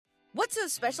What's so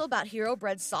special about Hero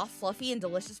Bread's soft, fluffy, and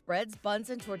delicious breads, buns,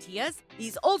 and tortillas?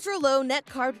 These ultra-low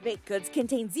net-carb baked goods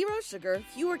contain zero sugar,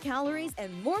 fewer calories,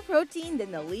 and more protein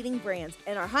than the leading brands,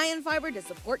 and are high in fiber to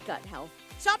support gut health.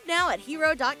 Shop now at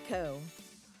hero.co.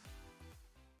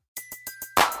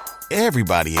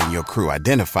 Everybody in your crew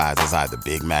identifies as either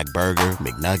Big Mac Burger,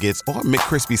 McNuggets, or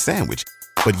McCrispy Sandwich.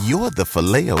 But you're the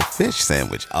Filet-O-Fish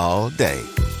Sandwich all day.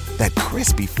 That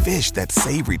crispy fish, that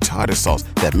savory tartar sauce,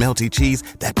 that melty cheese,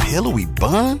 that pillowy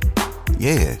bun.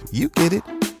 Yeah, you get it.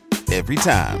 Every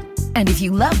time. And if you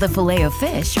love the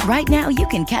Filet-O-Fish, right now you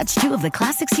can catch two of the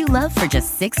classics you love for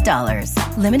just $6.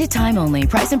 Limited time only.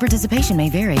 Price and participation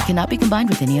may vary. Cannot be combined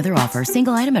with any other offer.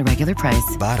 Single item at regular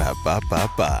price.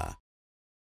 Ba-da-ba-ba-ba.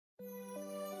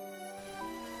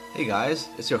 Hey guys,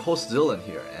 it's your host Dylan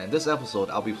here, and this episode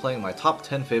I'll be playing my top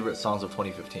 10 favorite songs of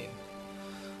 2015.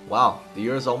 Wow, the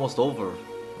year is almost over.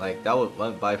 That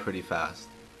went by pretty fast.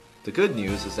 The good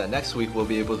news is that next week we'll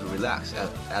be able to relax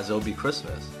as it'll be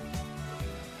Christmas.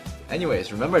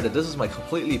 Anyways, remember that this is my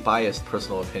completely biased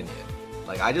personal opinion.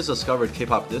 I just discovered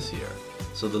K-pop this year,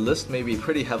 so the list may be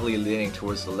pretty heavily leaning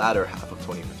towards the latter half of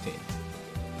 2015.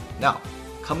 Now,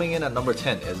 coming in at number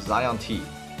 10 is Zion T,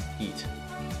 Eat.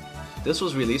 This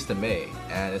was released in May,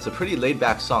 and it's a pretty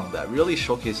laid-back song that really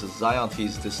showcases Zion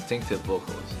T's distinctive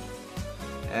vocals.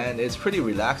 And it's pretty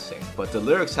relaxing, but the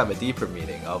lyrics have a deeper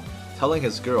meaning of telling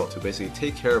his girl to basically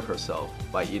take care of herself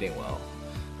by eating well,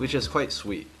 which is quite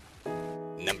sweet.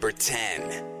 Number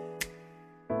 10.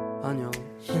 안녕.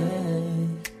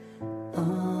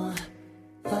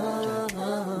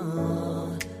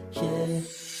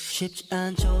 쉽지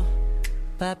않죠.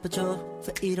 바쁘죠.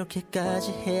 왜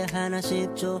이렇게까지 해야 하나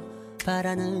싶죠.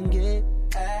 바라는 게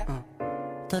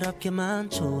더럽게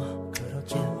많죠.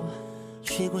 그렇죠.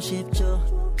 쉬고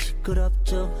싶죠.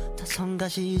 시끄럽죠. 다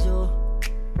성가시죠.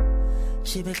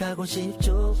 집에 가고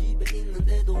싶죠. 집에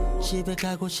있는데도 집에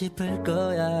가고 싶을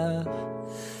거야.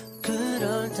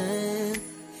 그럴 땐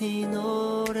이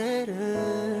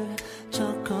노래를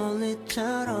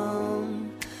초콜릿처럼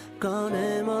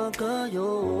꺼내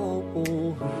먹어요.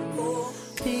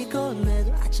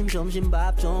 피곤해도 아침 점심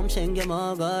밥 좀 챙겨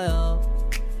먹어요.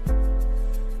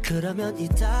 그러면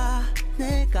이따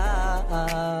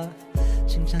내가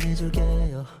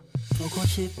칭찬해줄게요. 보고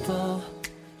싶어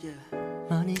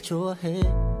많이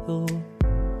좋아해요.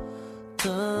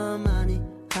 더 많이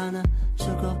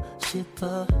안아주고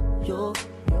싶어요.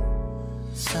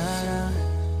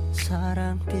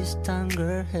 사랑 비슷한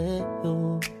걸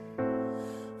해요.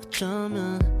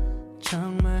 어쩌면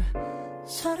정말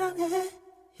사랑해요.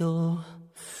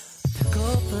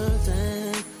 배고플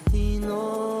땐 이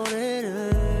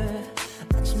노래를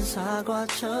아침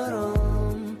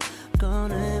사과처럼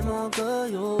꺼내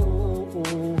먹어요.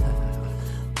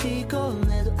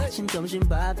 피곤해도 아침 점심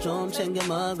밥 좀 챙겨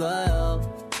먹어요.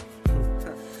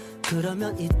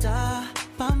 그러면 이따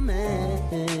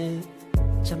밤에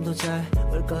잠도 잘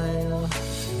올 거예요.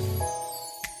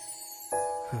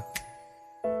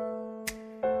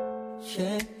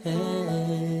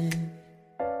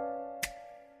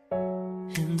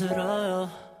 힘들어요.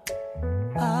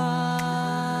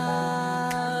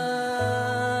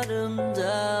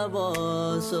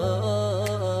 아름다워서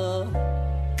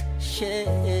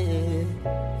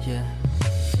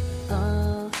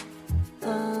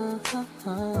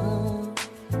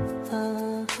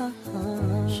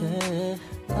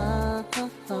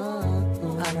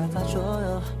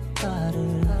알아봐줘요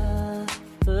나를.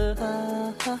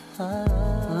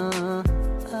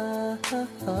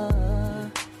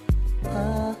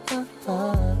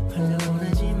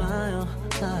 흘려보내지 마요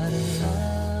나를.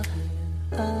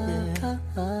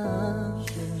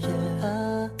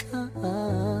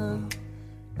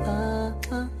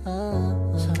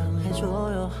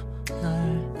 사랑해줘요 날.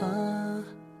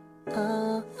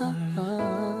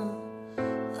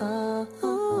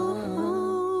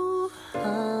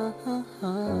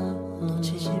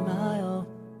 놓치지 마요.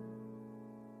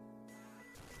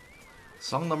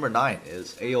 Song number 9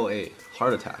 is AOA,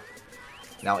 Heart Attack.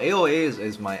 Now AOA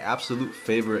is my absolute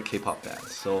favorite K-pop band,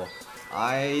 so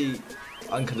I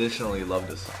unconditionally love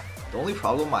this song. The only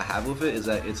problem I have with it is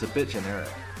that it's a bit generic.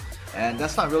 And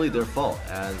that's not really their fault,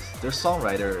 as their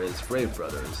songwriter is Brave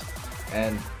Brothers.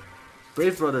 And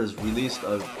Brave Brothers released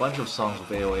a bunch of songs with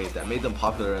AOA that made them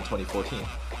popular in 2014.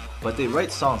 But they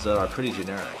write songs that are pretty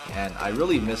generic, and I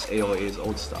really miss AOA's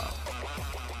old style.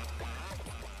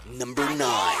 Number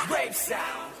 9. Brave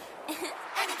sound.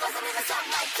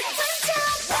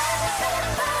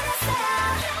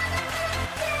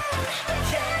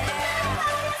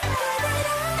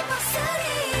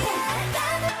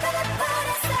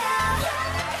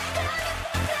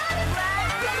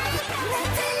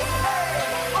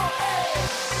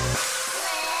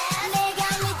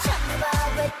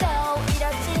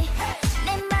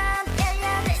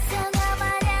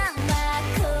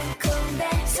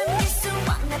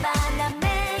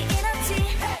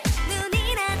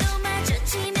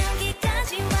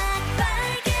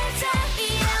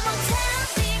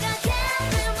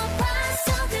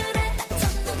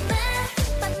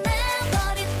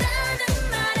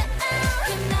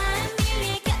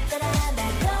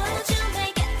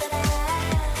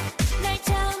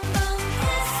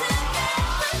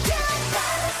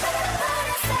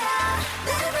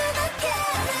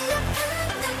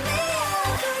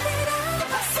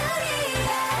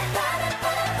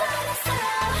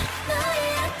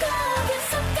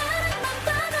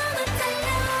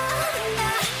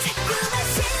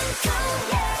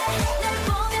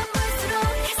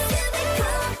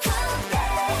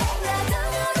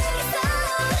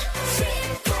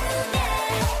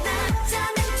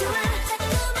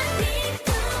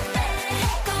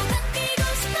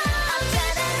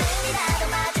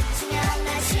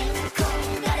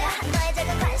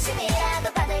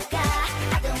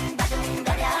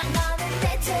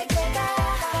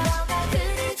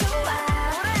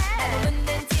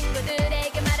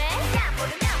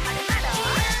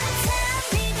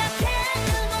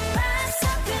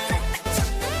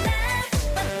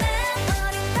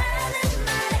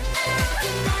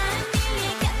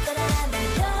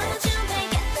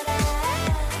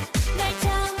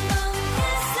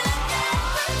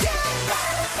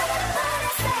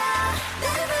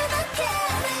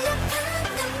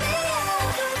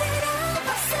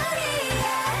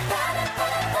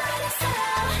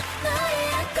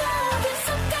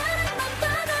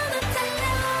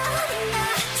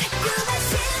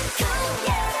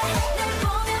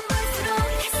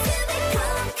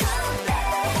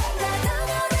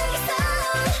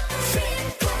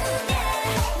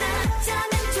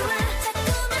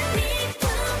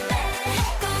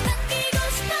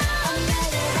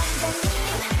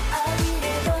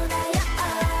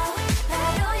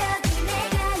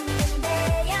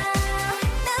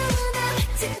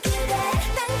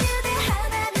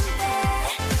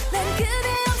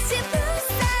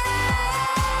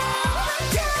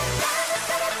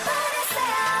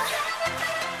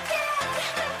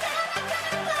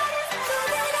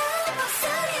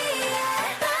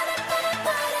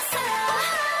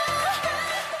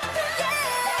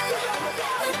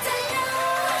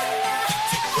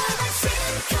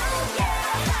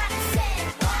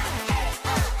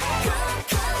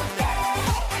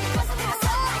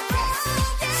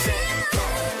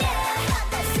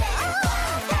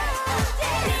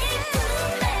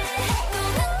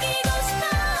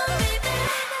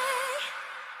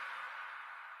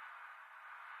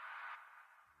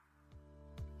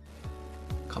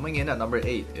 Coming in at number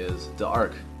 8 is The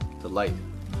Ark, The Light.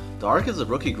 The Ark is a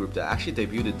rookie group that actually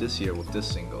debuted this year with this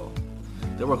single.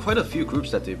 There were quite a few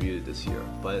groups that debuted this year,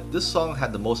 but this song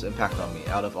had the most impact on me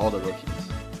out of all the rookies.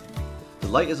 The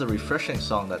Light is a refreshing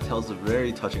song that tells a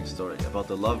very touching story about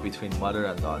the love between mother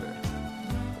and daughter.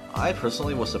 I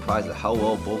personally was surprised at how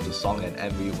well both the song and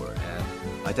MV were, and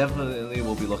I definitely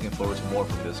will be looking forward to more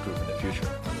from this group in the future.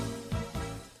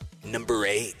 Number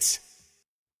 8.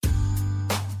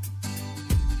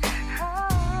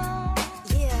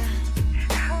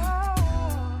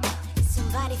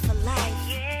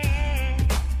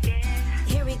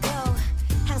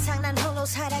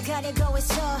 살아가려고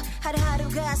했어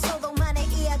하루하루가 소동만의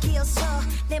이야기였어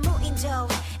내 무인도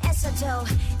애써도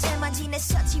잘만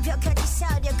지냈었지 벽까지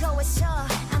쌓으려고 했어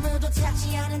아무도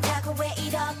찾지 않는다고 왜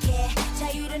이렇게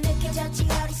자유를 느껴졌지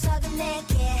어리석은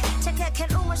내게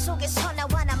착각한 우물 속에서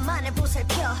나와 나만을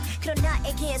보살펴 그런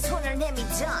나에게 손을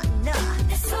내밀던 너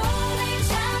내 손을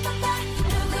잡아봐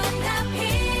누군가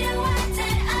필요할 땐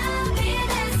I'll be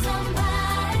there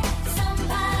somebody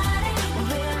somebody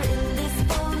we're in this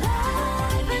for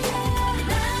life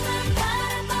나만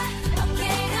바라봐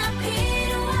어깨가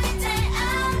필요할 땐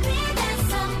I'll be there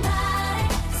somebody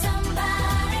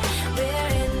somebody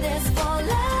we're in this for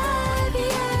life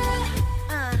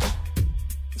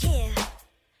yeah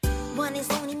one is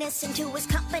loneliness and two is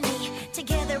company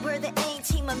together we're the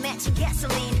A-team of matching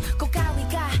gasoline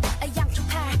꽃가위가 양쪽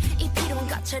팔이 필요한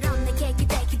것처럼 내게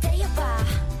기대어봐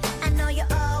I know you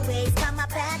always got my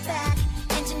back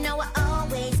and you know I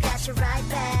always got you right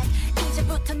back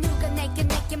이제부터 누가 내게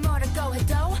뭐라고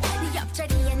해도 네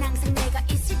옆자리엔 항상 내가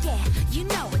있을게 You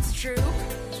know it's true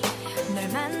널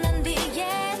만난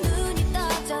뒤에 눈이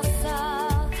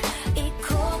떠졌어 이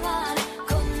공원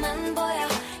꽃만 보여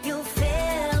You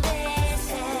feel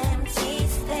this empty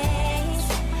space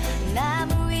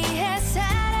나무 위에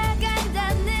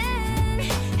살아간다는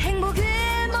행복을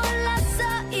몰랐어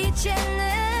이제는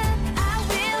I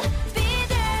will be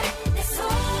there 내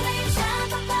손을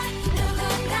잡아봐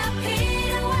누군가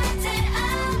필요할 땐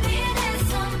I'll be there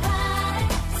somebody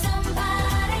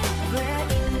somebody we're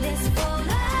in this for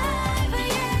life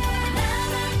yeah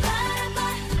나만 바라봐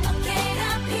어깨가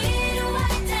필요할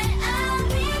땐 I'll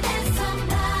be there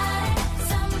somebody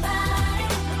somebody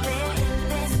we're in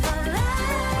this for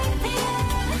life yeah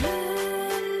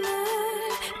눈물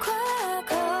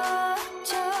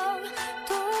과거처럼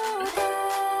돌아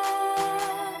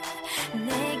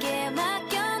내게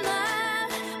맡겨놔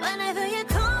Whenever you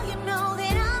call you know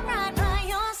that I'm right by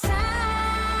your side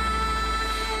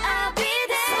I'll be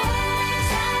there 손을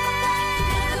잡아봐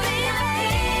누구야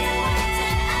필요할 땐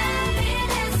I'll be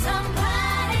there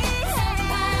somebody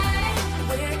somebody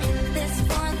we're in this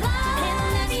for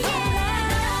life yeah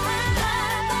나만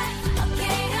바라봐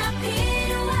어깨가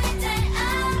필요할 땐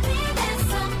I'll be there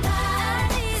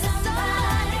somebody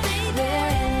somebody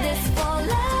we're in this for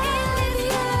life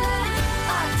yeah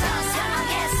어떤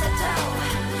상황에서도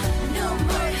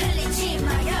눈물 흘리지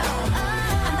마요 한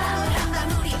방울 한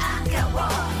방울이 아까워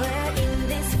We're in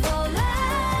this for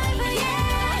life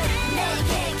yeah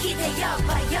내게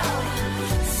기대어봐요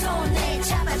손을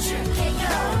잡아줄게요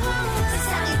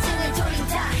세상이 등을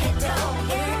돌린다 해도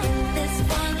We're in this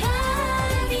for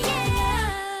life yeah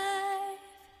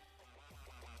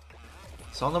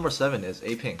Song number 7 is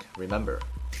A-Pink, Remember.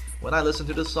 When I listen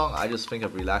to this song, I just think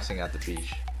of relaxing at the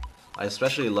beach. I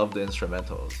especially love the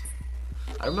instrumentals.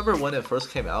 I remember when it first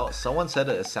came out, someone said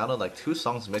that it sounded like two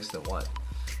songs mixed in one,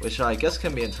 which I guess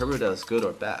can be interpreted as good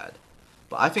or bad.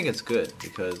 But I think it's good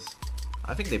because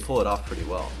I think they pull it off pretty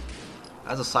well.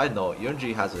 As a side note,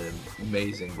 Yeonji has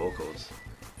amazing vocals.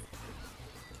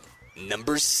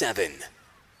 Number 7.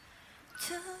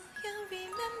 Do you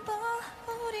remember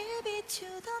우릴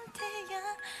비추던 태양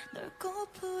넓고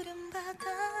푸른 바다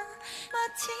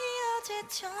마치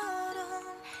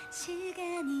어제처럼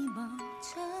시간이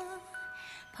멈춰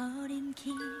버린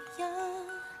기억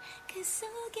그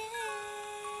속에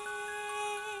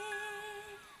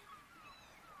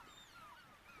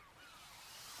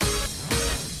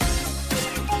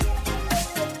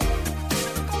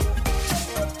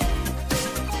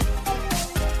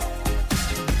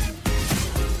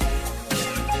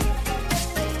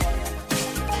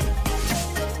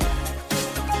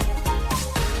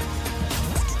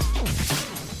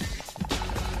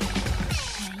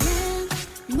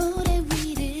모래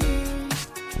위를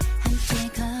함께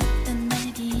걷던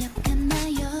날 기억하나요?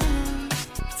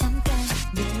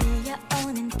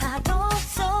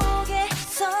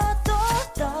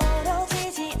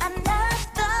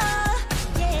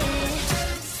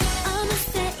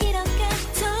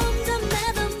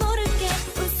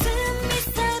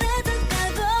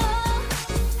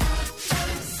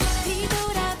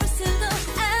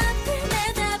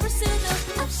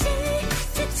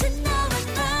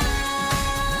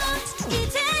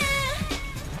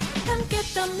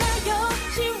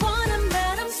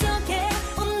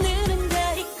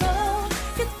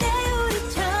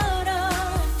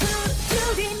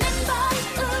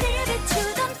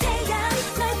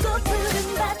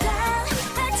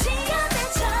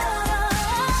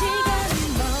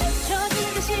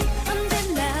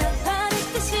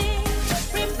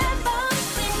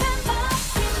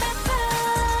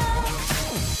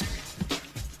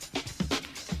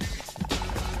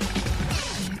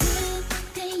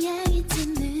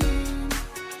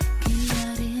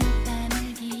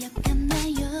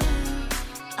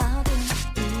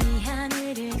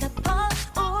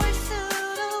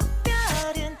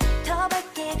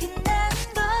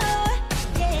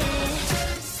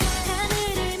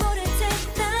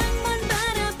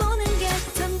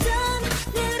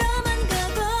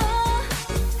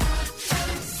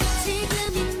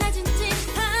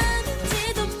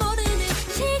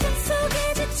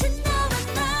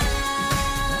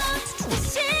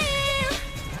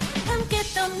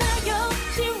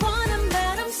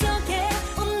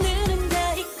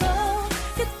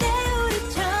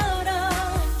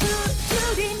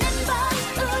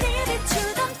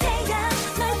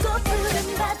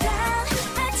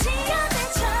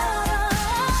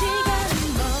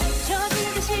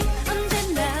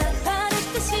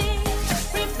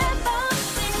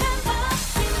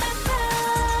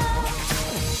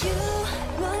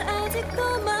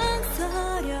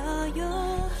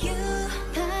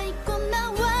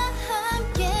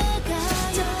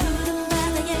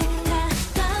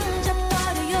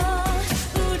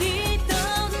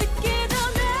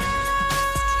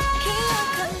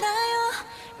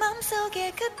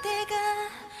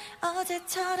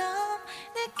 어제처럼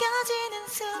느껴지는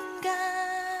순간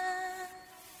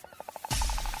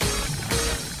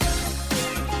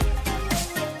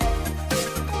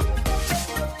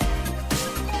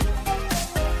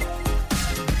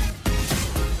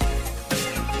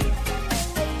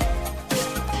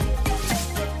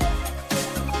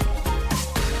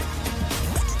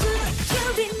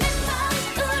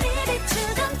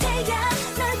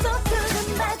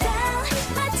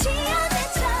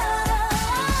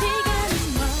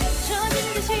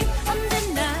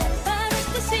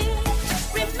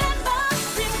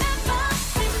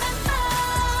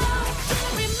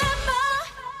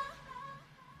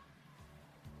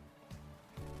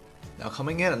Now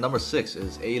coming in at number 6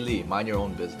 is A-Lee, Mind Your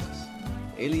Own Business.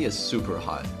 A-Lee is super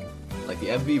hot. Like the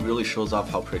MV really shows off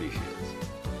how pretty she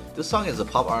is. This song is a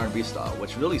pop R&B style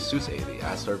which really suits A-Lee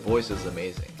as her voice is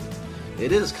amazing.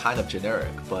 It is kind of generic,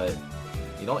 but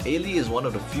you know, A-Lee is one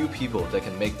of the few people that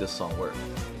can make this song work.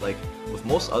 Like with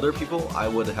most other people, I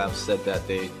would have said that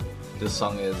this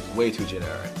song is way too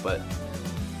generic, but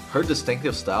her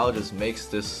distinctive style just makes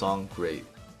this song great.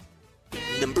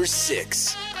 Number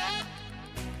 6.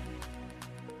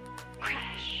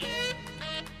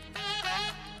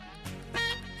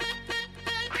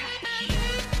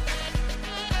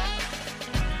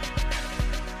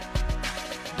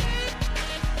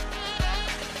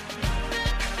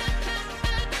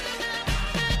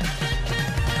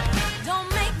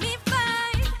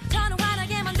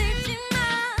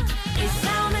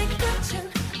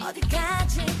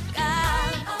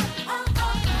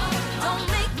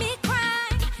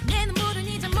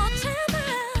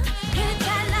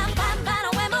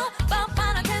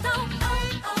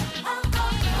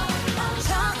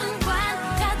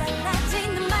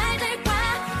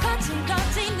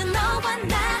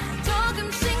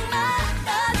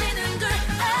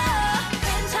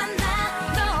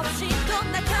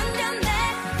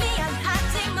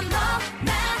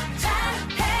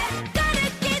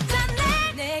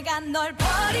 널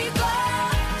버리고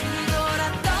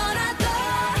뒤돌아 떠나도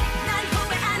난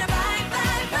후회 안 해. Bye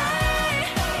bye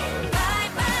bye bye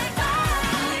bye bye.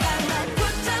 네가 날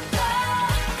붙잡고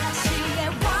다시게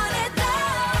원해도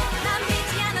난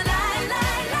믿지 않아. Lie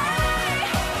lie lie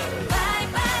bye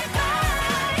bye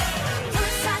bye.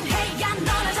 불쌍해 야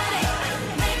너나 잘해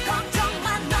내 걱정만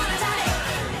너나 잘해.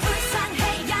 불쌍해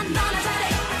야 너나 잘해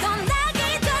떠나기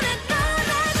전에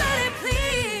너나 잘해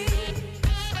please.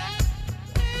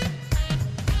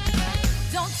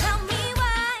 Don't tell me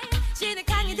why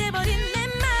진흙탕이 돼버린 내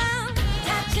맘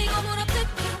다치고 무너뜨린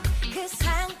그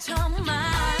상처만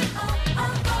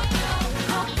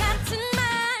것 같은 말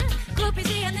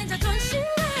굽히지 않는 자존심만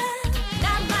나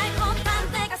말고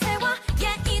딴 데가 세워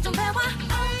예의 좀 배워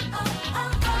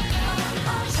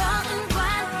정관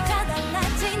다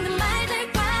달라지는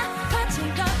말들과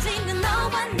거칠거지는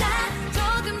너와 나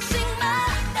조금씩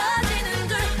멀어지는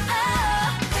둘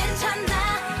괜찮아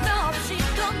너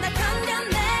없이도 나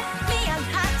견뎌내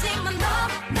미안하지만 너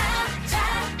나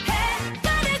잘해 더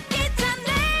늦기 전에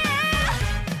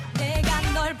내가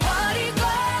널 버리고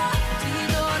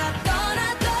뒤돌아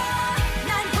떠나도 난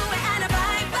후회 안 해.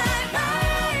 Bye bye bye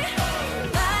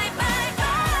bye bye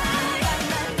bye. 네가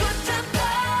날 붙잡고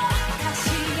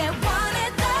다시게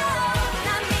원해도 난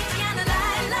믿지 않아.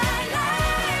 Lie lie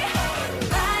lie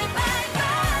bye bye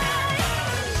bye.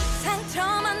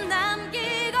 상처만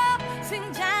남기고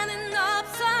승자는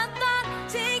없었던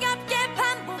지겹게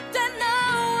반복된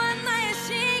너와 나의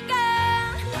시간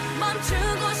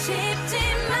멈추고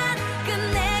싶지만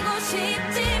끝내고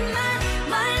싶지만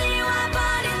멀리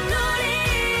와버린 우리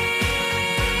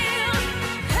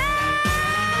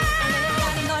내가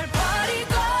널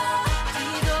버리고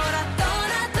뒤돌아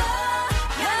떠나도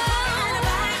난 Bye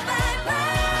bye bye bye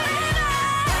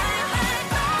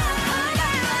bye.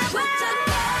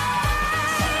 붙잡고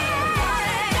다시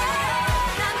원해도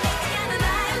난 믿지 않아.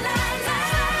 Lie lie lie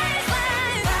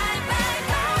bye bye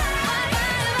bye.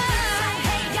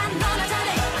 불쌍해 야 너나 잘해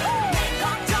내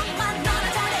걱정만 너나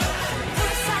잘해.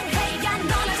 불쌍해 야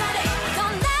너나 잘해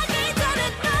떠나기 전에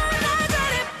너나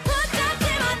잘해.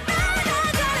 붙잡지만 너나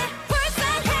잘해.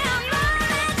 불쌍해 너나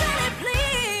잘해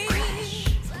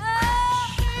please.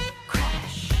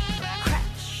 Crash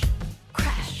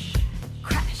crash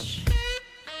crash.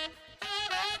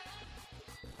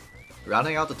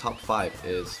 Rounding out the top 5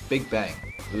 is Big Bang,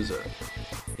 Loser.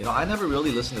 You know, I never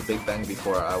really listened to Big Bang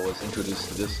before I was introduced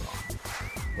to this song.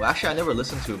 Well, actually, I never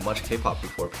listened to much K-pop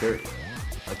before, period.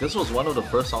 Like, this was one of the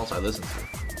first songs I listened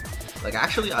to. Like,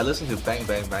 actually, I listened to Bang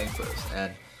Bang Bang first,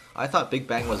 and I thought Big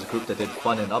Bang was a group that did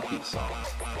fun and upbeat songs.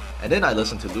 And then I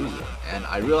listened to Loser, and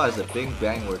I realized that Big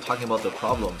Bang were talking about the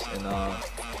problems in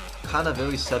kind of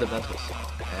very sentimental song,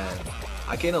 and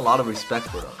I gain a lot of respect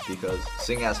for them because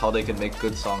seeing as how they can make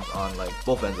good songs on like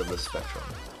both ends of the spectrum.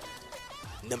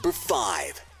 Number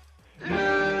 5.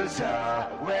 Loser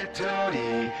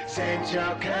외톨이 센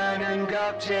척하는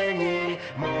겁쟁이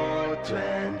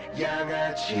못된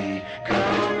양아치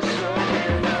거울 속에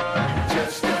너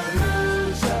Just a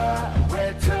loser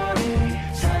외톨이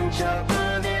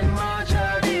상처뿐인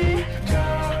머저리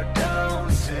더러운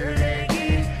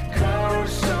쓰레기 거울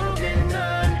속에 넌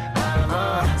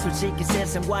솔직히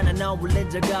세상과는 어울린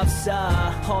적 없어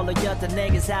홀로였던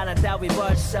내게 사랑 따위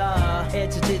벌써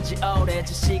잊혀지지 오래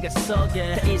저 시간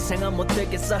속에 더 이상은 못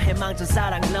듣겠어 해망전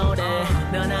사랑 노래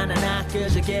넌 하나나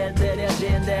그저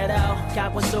길들여진 대로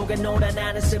각본 속에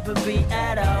놀아나는 슬픈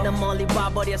비애로 난 멀리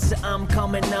와버렸어 I'm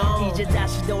coming home 이제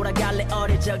다시 돌아갈래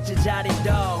어릴 적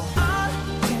제자리도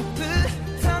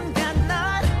언제부턴가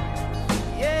난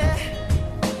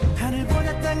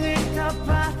하늘보다 땅을 더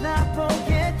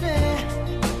바라보게 돼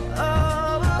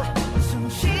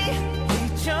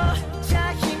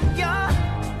숨쉬기조차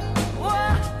힘겨워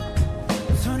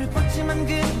손을 뻗지만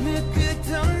그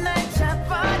누구도 날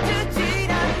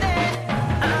잡아주질 않네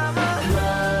I'm a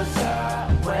loser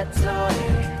외톨이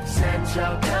센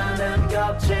척하는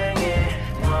겁쟁이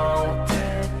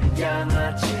못된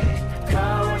양아치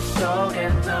거울 속에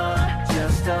넌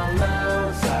Just a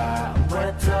loser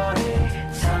외톨이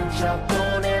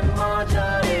상처뿐인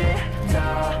머저리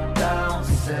더러운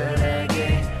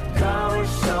쓰레기 거울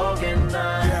속에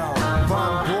난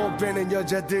반복되는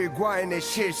여자들과의 내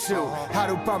실수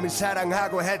하룻밤을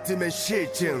사랑하고 해뜨면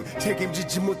실증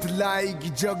책임지지 못할 나의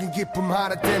이기적인 기쁨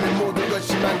하나 때문에 모든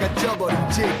것이 망가져버린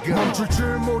지금 멈출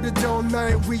줄 모르던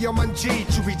나의 위험한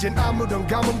지주 이젠 아무런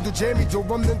감흥도 재미도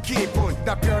없는 기분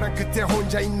나 변한 그때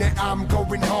혼자 있네 I'm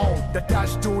going home 나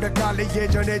다시 돌아갈래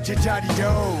예전의 제자리로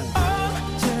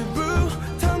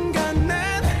언제부턴가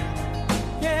난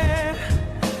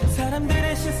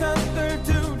사람들의 시선들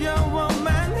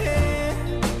두려워만 해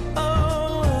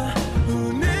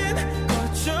우는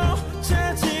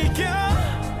것조차 지겨워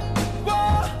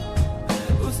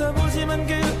웃어보지만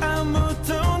그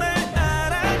아무도 날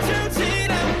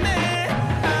알아주질 않네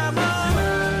I'm a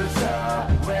loser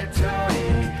외톨이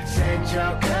센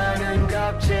척하는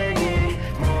겁쟁이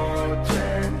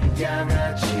못된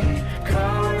양아치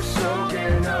거울 속에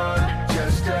넌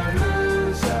Just a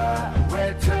loser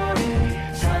외톨이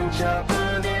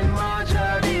상처뿐인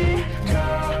머저리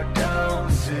더러운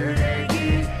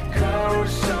쓰레기 거울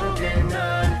속에 넌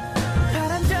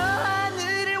파란 저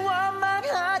하늘을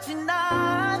원망하지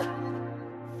난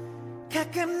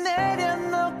가끔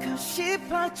내려놓고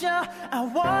싶어져 I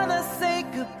wanna say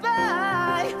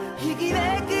goodbye 이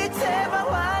길의 끝에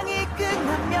방황이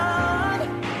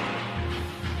끝나면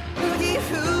우리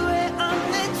후회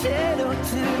없는 채로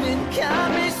드는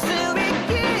감을 수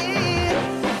있길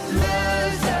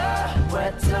Loser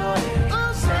외톨이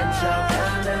센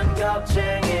척하는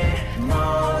겁쟁이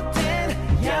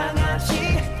못된 양아치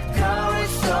거울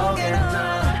속에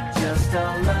넌 Just a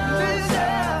loser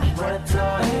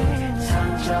외톨이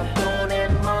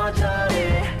상처뿐인 머저리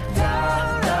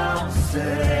더러운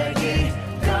쓰레기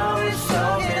거울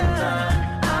속에 넌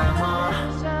I'm a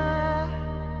loser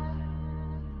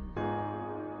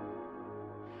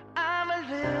I'm a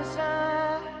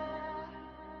loser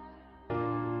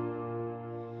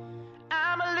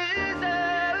I'm a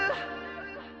loser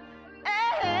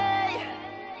hey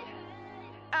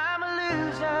I'm a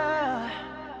loser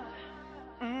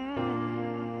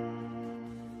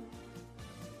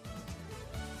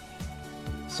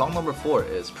Song number 4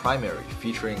 is Primary,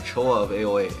 featuring Choa of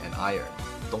AOA and Iron,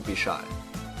 Don't Be Shy.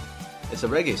 It's a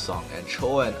reggae song, and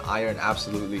Choa and Iron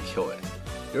absolutely kill it.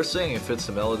 Their singing fits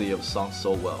the melody of the song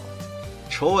so well.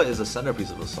 Choa is the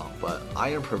centerpiece of the song, but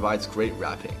Iron provides great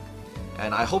rapping.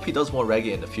 And I hope he does more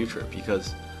reggae in the future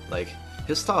because, like,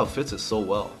 his style fits it so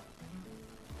well.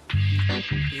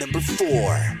 Number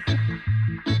 4.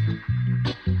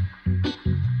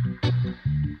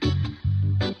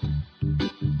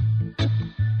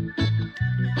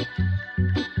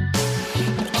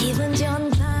 기분 좋은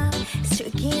밤 술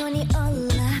기운이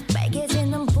올라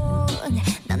빨개지는 본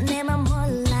난 내 맘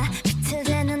몰라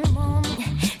비틀대는 몸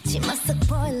치마 속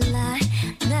보일라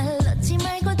날 놓지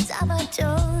말고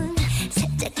잡아줘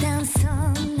살짝 단손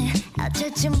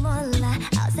어쩔 줄 몰라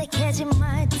어색해진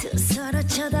말투 서로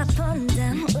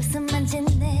쳐다본다 웃음만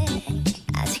짓네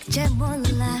아직 잘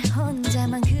몰라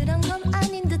혼자만 그런 건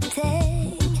아닌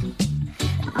듯해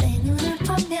내 눈을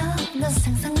보며 너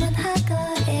상상만 하고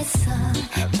있어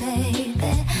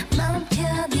baby 마음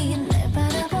편히 날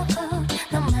바라보고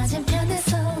너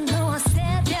맞은편에서 누워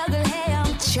새벽을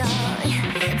헤엄쳐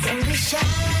Don't be shy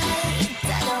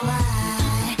다가와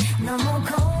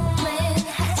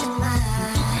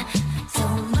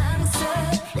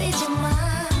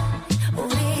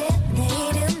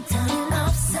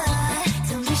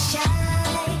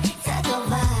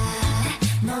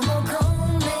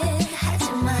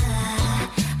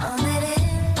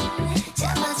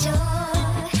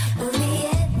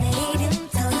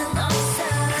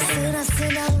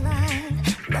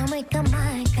머물까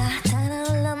말까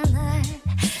달아올라 날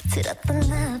들었던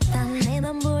나다 내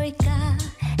맘 보일까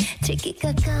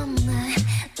들기가 겁나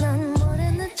넌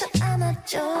모르는 척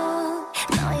안아줘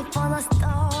너의 번호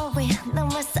스토리 넌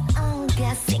벌써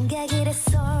엉겨 생각이 래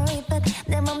sorry but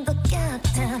내 맘도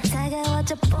같아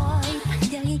다가와줘 boy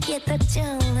여기에 더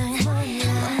줄래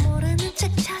넌 모르는 척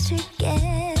쳐줄게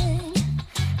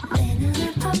내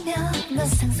눈을 보면 넌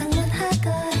상상만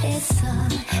하고 있어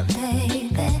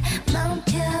baby 마음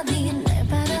편히 날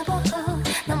바라보고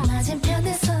넌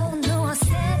맞은편에서 누워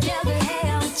새벽을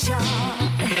헤엄쳐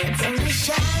Don't be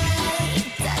shy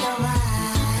다가와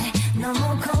너무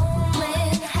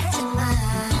고민하지 마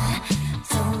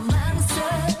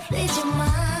도망설이지 마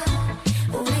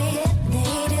우리의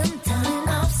내일은 더는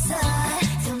없어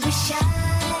Don't be shy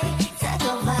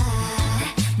다가와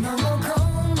너무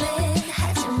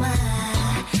고민하지 마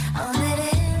오늘은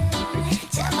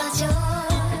잡아줘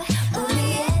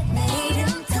우리의 내일은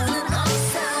더는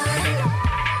없어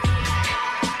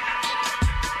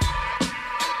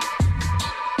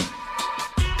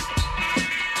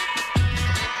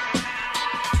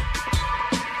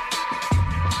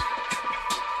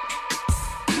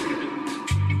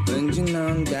왠지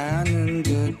넌 가는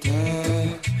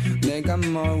듯해 내가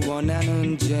뭘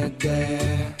원하는지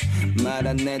대 말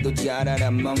안 해도 잘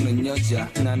알아먹는 여자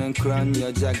나는 그런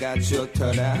여자가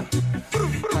좋더라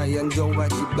하얀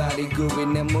도화지 바리구이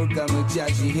내 물감을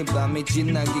짜지 이 밤이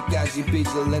지나기까지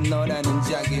빚을 내 너라는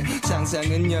자기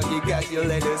상상은 여기까지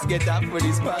Let us get up for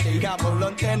this party 나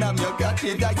물론 대남여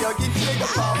같이 다 여기 트리거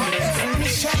파워 Don't be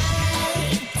shy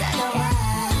다가와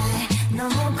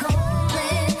너무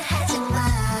고민하지 마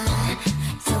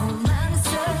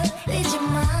도망설이지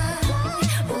마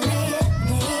우리의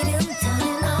내일은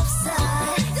더는 없어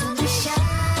Don't be shy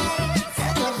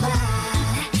다가와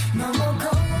너무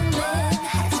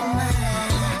고민하지 마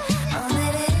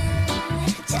오늘은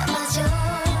잡아줘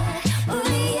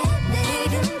우리의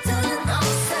내일은 더는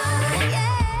없어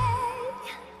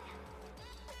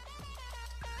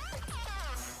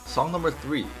Song number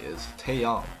 3 is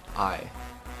Taeyong,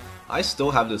 I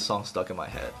still have this song stuck in my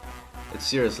head. It's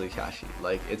seriously catchy.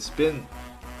 Like, it's been,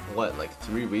 what, like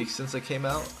 3 weeks since it came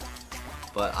out?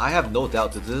 But I have no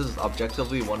doubt that this is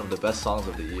objectively one of the best songs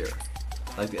of the year.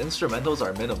 Like, the instrumentals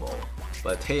are minimal,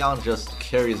 but Taeyong just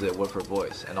carries it with her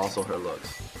voice and also her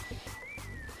looks.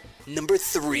 Number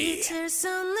 3. 잊을 수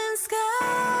없는 sky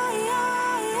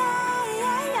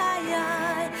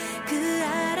그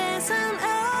아래선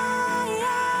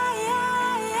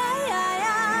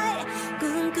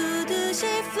꿈꾸듯이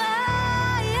fly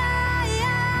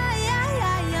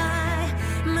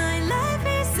My life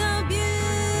is so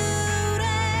beautiful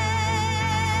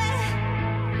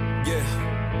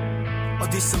Yeah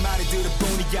어디서 많이 들어본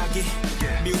이야기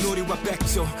미운 우리와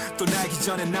백조 또 날기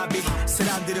전에 나비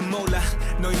사람들은 몰라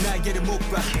너의 날개를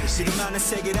못봐 지금 하는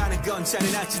세계라는 건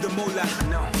잔인할지도 몰라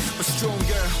But strong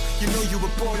girl you know you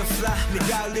were born to fly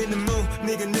네가 흘리는 무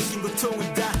네가 느낀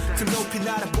고통은 다그 높이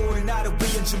날아보는 나를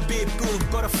위한 준비뿐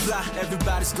Butterfly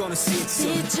everybody's gonna see it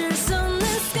soon 잊을 수 없는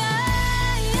sky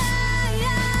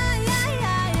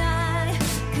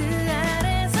그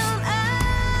아래선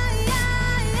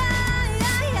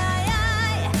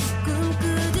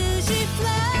꿈꾸듯이 fly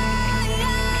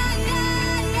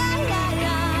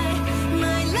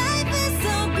My life is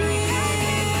so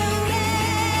beautiful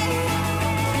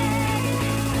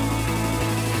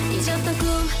잊었던 꿈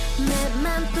내 맘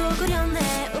또 그렸네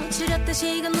움츠렸던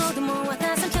시간 모두 모아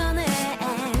다 삼켜내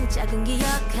작은 기억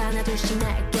하나 둘씩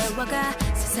날 깨워가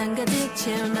세상 가득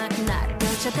채울 만큼 나를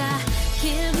펼쳐가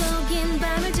길고 긴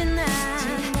밤을 지나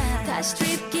다시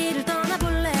트립길을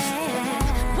떠나볼래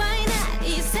Why not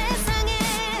이 세상에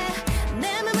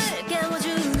내 맘을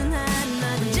깨워주는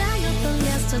하루만 혼자였던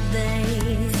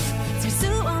yesterday 셀 수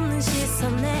없는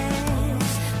시선에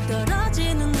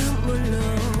떨어지는 눈물로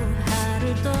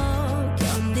하루를 또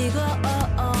견디고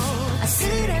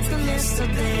아슬했던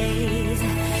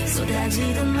yesterday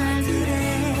쏟아지던 말들에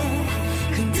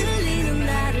흔들리는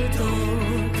나를 또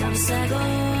감싸고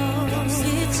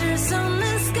잊을 수 없는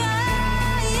sky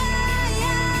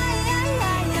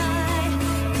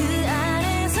그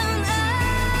아래선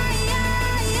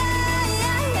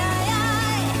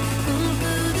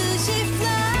꿈꾸듯이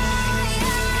fly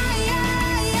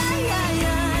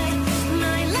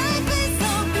My life is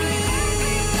so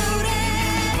beautiful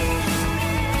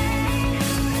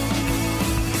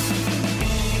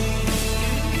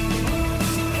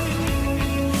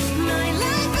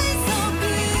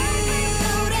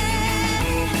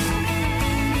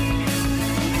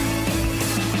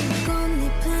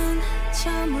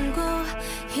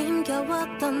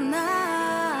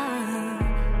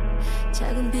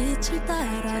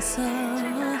널 따라서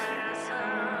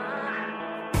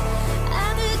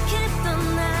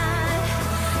아득했던 날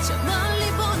저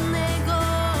멀리 보내고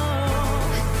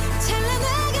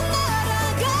찬란하게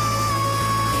날아가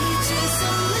잊을 수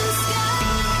없는 sky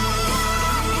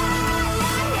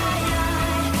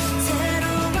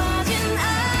새로워진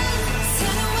night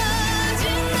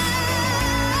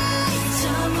저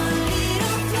멀리로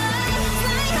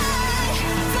fly high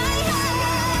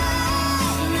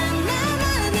난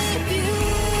나만의 beauty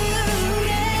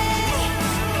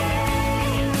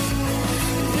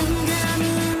눈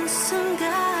감은 순간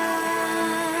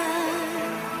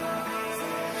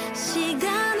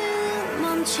시간은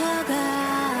멈춰가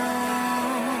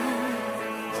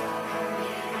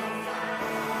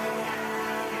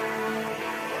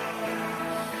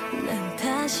난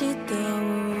다시 떠올라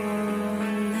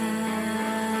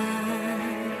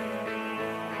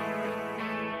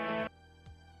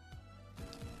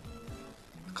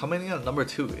Coming in at number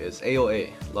 2 is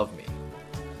AOA, Love Me.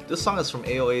 This song is from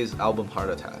AOA's album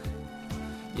Heart Attack.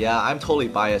 Yeah, I'm totally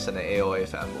biased and an AOA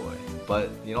fanboy, but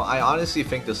I honestly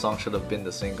think this song should have been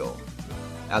the single,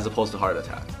 as opposed to Heart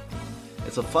Attack.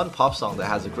 It's a fun pop song that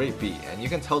has a great beat, and you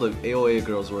can tell the AOA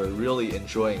girls were really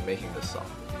enjoying making this song.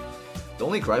 The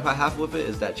only gripe I have with it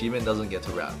is that Jimin doesn't get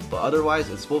to rap, but otherwise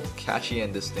it's both catchy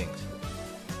and distinct.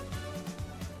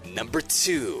 Number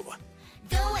 2.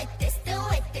 Do it this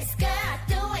girl.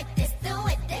 Do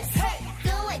it this. Hey. Do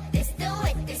it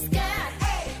this girl.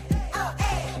 Hey. Oh,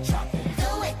 hey. Do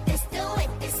it this girl.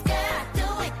 Do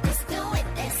it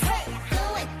this. Hey. Do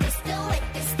it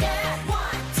this girl. 1,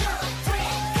 2, 3,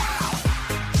 go.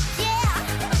 Yeah.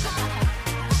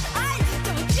 아이 진짜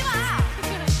웃지 마.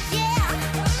 Yeah.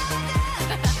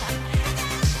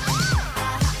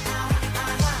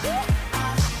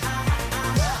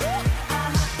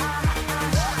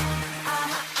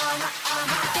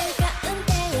 뜨거운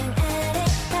태양 아래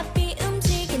바삐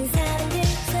움직이는 사람들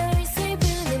솔솔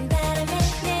부는 바람에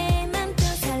내 맘도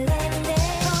설레는데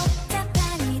복잡한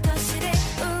이 도시를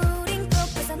우린 꼭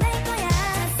벗어날 거야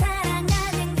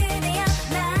사랑하는 그대여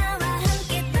나와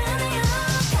함께 떠나요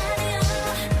가네요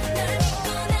널 믿고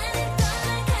나는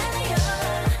떠나가네요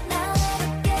나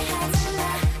외롭게 하지 마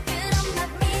그런 맘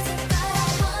잊을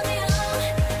거라고 해요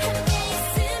함께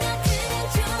있으면 그냥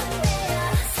좋은데요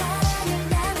사랑을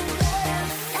나눈 거야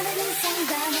나는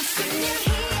상관없이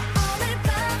오늘 밤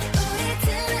우리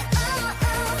둘은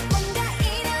뭔가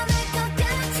일어날 것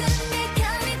같은 내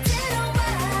곁에 들어와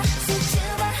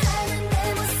수줍어하는 내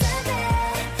모습에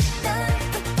넌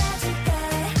푹 빠질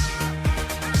거야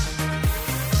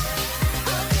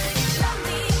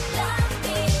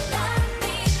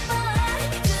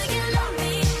Do you love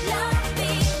me, love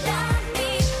me, love me,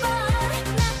 boy?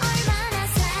 나 얼마나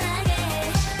사랑해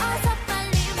어서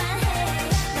빨리 말해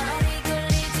머리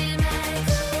굴리지 말고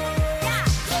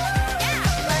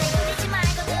머리 굴리지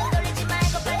말고 눈 돌리지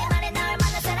말고 빨리 말해 나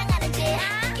얼마나 사랑하는지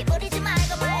끼 부리지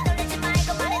말고 말 돌리지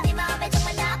말고 말해 네 마음에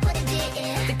정말 나뿐인지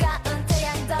뜨거운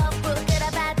태양도 부끄러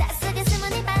바닷속에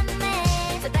숨은 이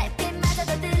밤에 저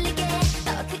달빛마저도 들리게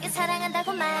더 크게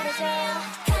사랑한다고 말해줘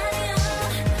가네요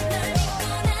널 믿고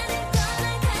나는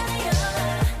떠나가네요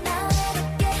나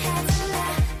외롭게 하지 마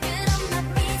그런 맘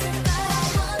잊을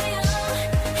거라고 해요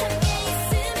함께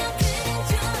있으면 그냥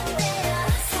좋은데요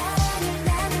사랑을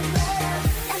나눈 거야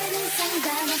나는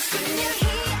상관없이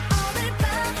오늘 밤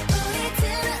우리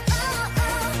둘은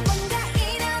뭔가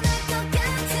일어날 것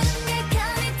같은 내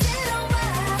곁에 들어와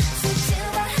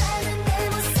수줍어하는 내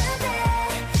모습에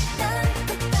넌 푹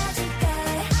빠질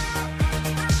거야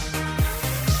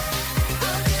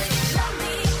Love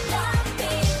me, love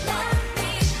me, love me,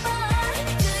 boy.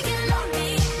 Do you love me,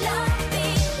 love me,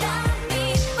 love me,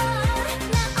 boy?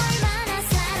 나 얼마나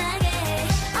사랑해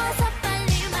어서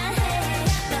빨리 말해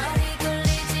머리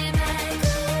굴리지 말고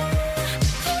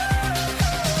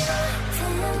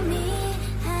Tell me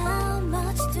how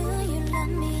much do you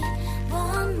love me,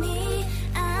 want me,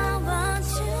 I want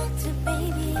you to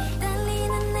baby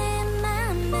떨리는 내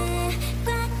맘에 꽉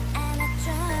안아줘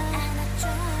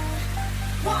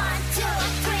 1, 2,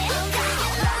 3, go.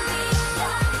 Love me,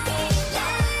 love me,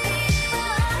 love me,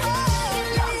 boy. You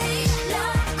love me,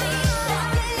 love me,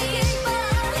 love me,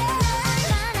 boy.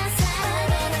 얼마나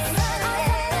사랑해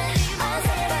어서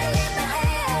빨리 말해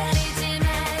버리지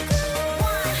말고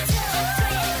 1, 2,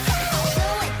 3, go. Do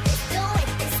it this, do it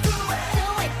this, do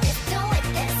it this, do it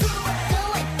this, do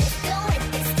it this, do it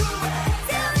this, do it.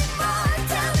 Tell me more,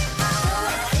 tell me more.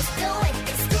 Do it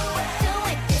this, do it this, do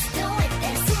it this, do it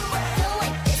this, do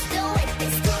it this, do it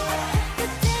this, do it. But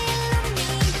do you love me,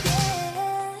 yeah?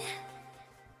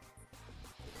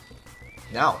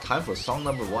 Now, time for song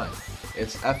number 1.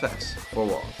 It's FX, 4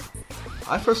 Walls.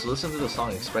 I first listened to the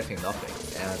song expecting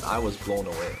nothing, and I was blown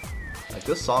away. Like,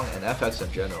 this song and FX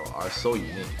in general are so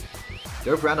unique.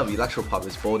 Their brand of electropop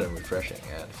is bold and refreshing,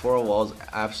 and Four Walls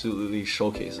absolutely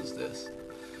showcases this.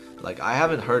 Like, I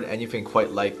haven't heard anything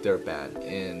quite like their band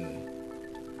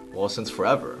since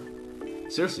forever.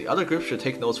 Seriously, other groups should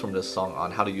take notes from this song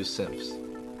on how to use synths.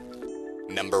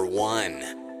 Number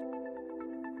 1.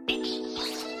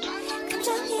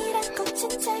 감정이란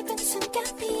꽃은 짧은 순간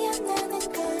피어나는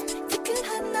걸 뒤끝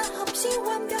하나 없이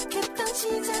완벽했던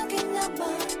시작은 나봐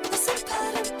무슨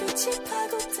파란빛이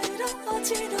파고들어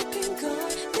어지럽힌 걸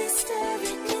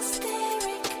Mysteric,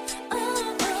 mysteric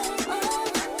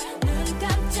눈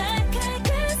깜짝할 그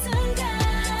순간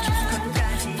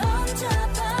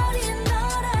번져버린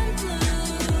너란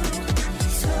blue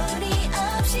소리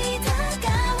없이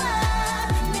다가와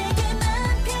내게만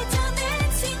펼쳐낸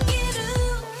신기루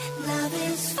Love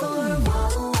is for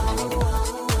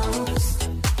walls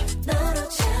너로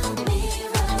tell me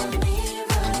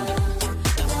mirror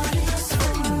Love is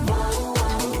for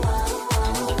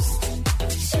walls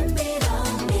신비로운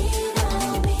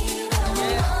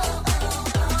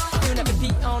눈앞에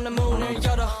비오는 문을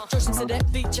열어 조심스레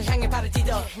빛을 향해 발을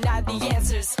디뎌 Not the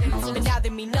answers But now they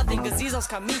mean nothing Cause these songs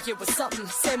come me here with something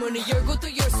새 문을 열고 또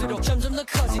열수록 점점 더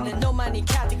커지는 너만이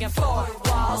가득한 four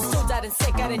walls 또 다른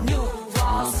색깔의 new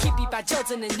walls 깊이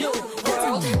빠져드는 new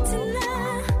world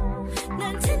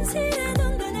난 진실해도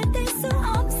눈을 뗄 수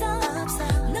없어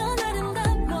넌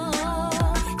아름다워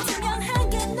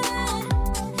투명하게 난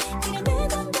그냥 내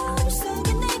거울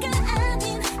속에 내가 아닌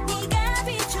네가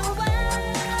비춰와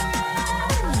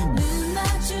눈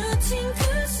마주친 그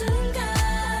순간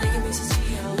내게 미소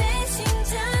지어 내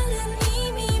심장은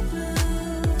이미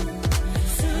blue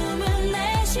숨을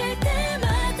내쉴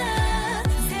때마다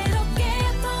새롭게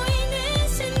보이는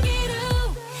신기루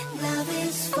Love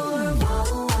is for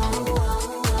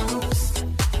walls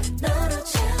너로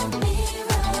tell me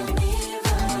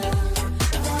mirror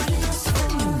Love is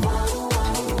for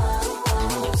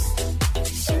walls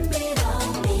신비로운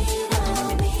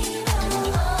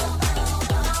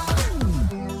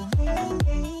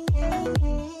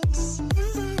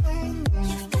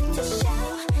You've got to show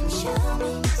me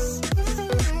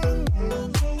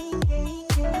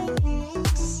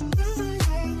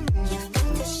You've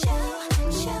got to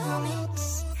show me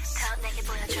내게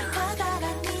보여줘 커다란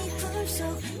이 꿈속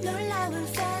놀라운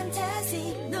fantasy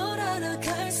너라나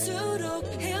갈수록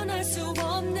헤어날 수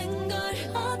없는 걸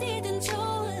어디든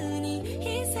좋으니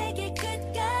이 세계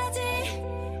끝까지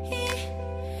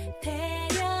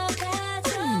데려가줘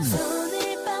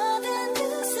손을 뻗은 그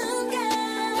순간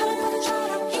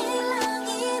파도처럼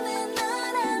일렁이는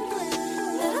너란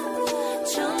blue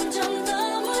점점 더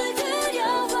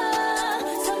물들여와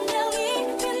선명히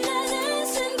빛나는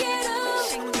신기루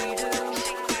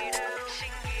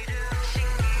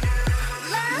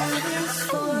Love is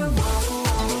for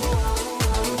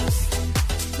walls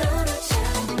너로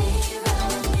tell me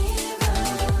mirror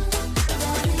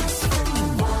Love is for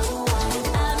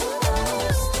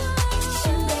walls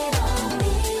신비로운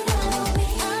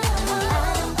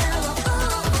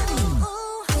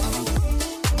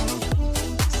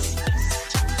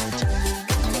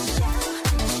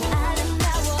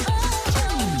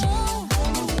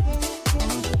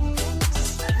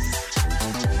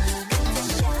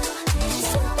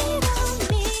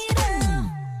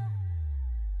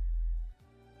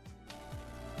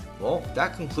Well,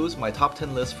 that concludes my top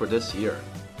 10 list for this year.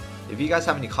 If you guys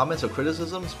have any comments or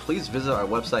criticisms, please visit our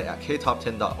website at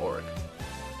ktop10.org.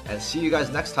 And see you guys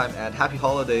next time, and happy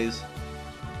holidays!